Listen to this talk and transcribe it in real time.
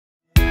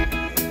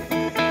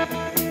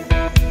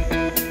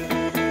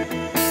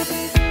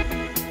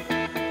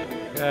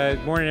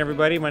Good morning,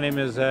 everybody. My name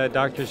is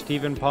Dr.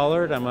 Stephen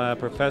Pollard. I'm a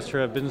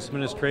professor of business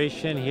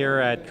administration here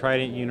at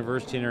Trident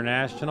University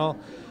International.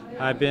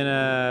 I've been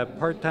a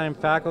part-time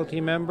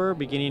faculty member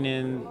beginning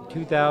in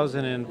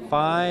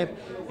 2005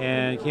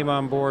 and came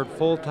on board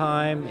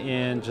full-time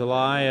in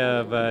July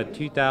of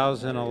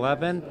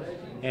 2011.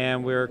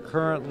 And we're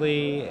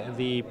currently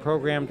the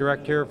program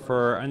director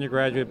for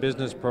undergraduate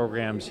business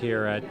programs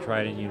here at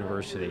Trident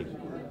University.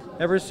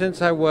 Ever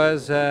since I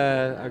was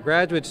a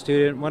graduate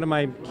student, one of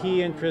my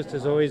key interests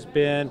has always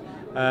been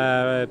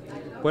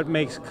what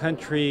makes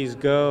countries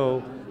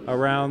go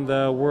around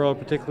the world,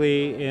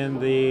 particularly in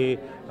the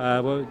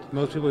what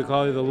most people would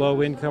call the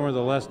low income or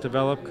the less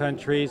developed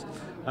countries.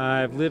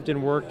 I've lived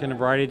and worked in a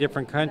variety of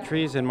different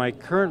countries, and my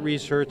current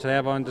research I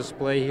have on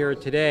display here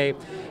today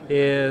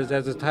is,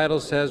 as the title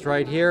says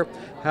right here,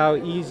 how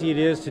easy it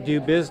is to do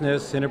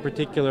business in a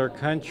particular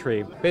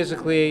country.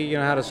 Basically,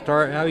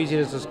 how easy it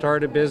is to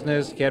start a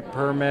business, get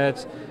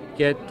permits,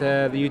 get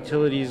the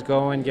utilities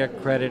going, get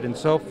credit, and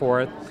so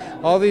forth.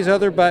 All these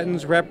other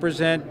buttons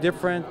represent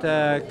different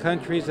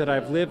countries that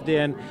I've lived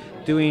in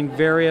doing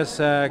various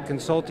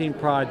consulting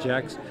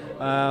projects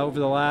over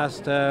the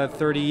last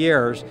 30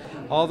 years.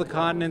 All the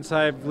continents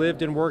I've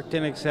lived and worked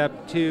in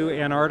except two,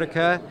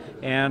 Antarctica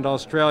and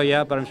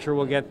Australia, but I'm sure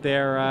we'll get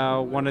there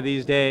one of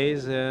these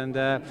days, and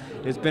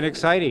it's been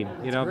exciting.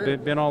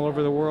 Been all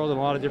over the world in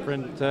a lot of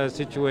different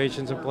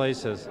situations and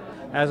places.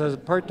 As a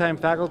part-time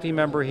faculty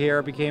member here,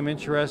 I became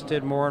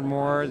interested more and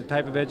more in the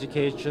type of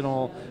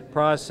educational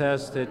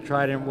process that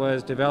Trident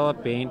was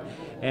developing,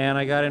 and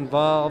I got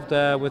involved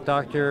with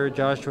Dr.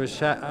 Joshua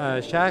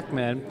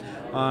Shackman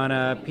on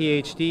a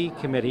PhD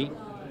committee,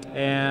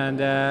 and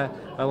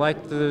I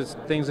liked the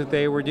things that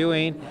they were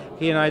doing.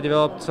 He and I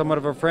developed somewhat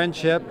of a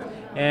friendship,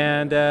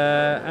 and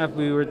after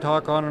we would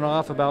talk on and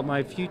off about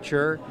my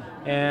future,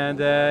 and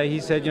he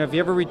said, if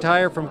you ever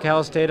retire from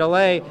Cal State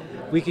LA,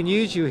 we can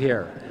use you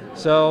here.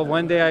 So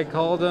one day I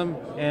called him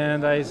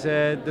and I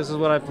said, this is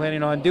what I'm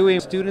planning on doing.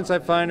 Students I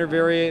find are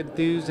very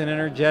enthused and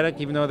energetic,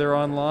 even though they're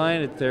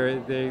online.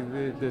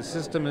 The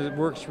system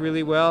works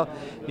really well.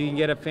 You can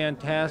get a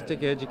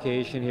fantastic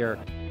education here.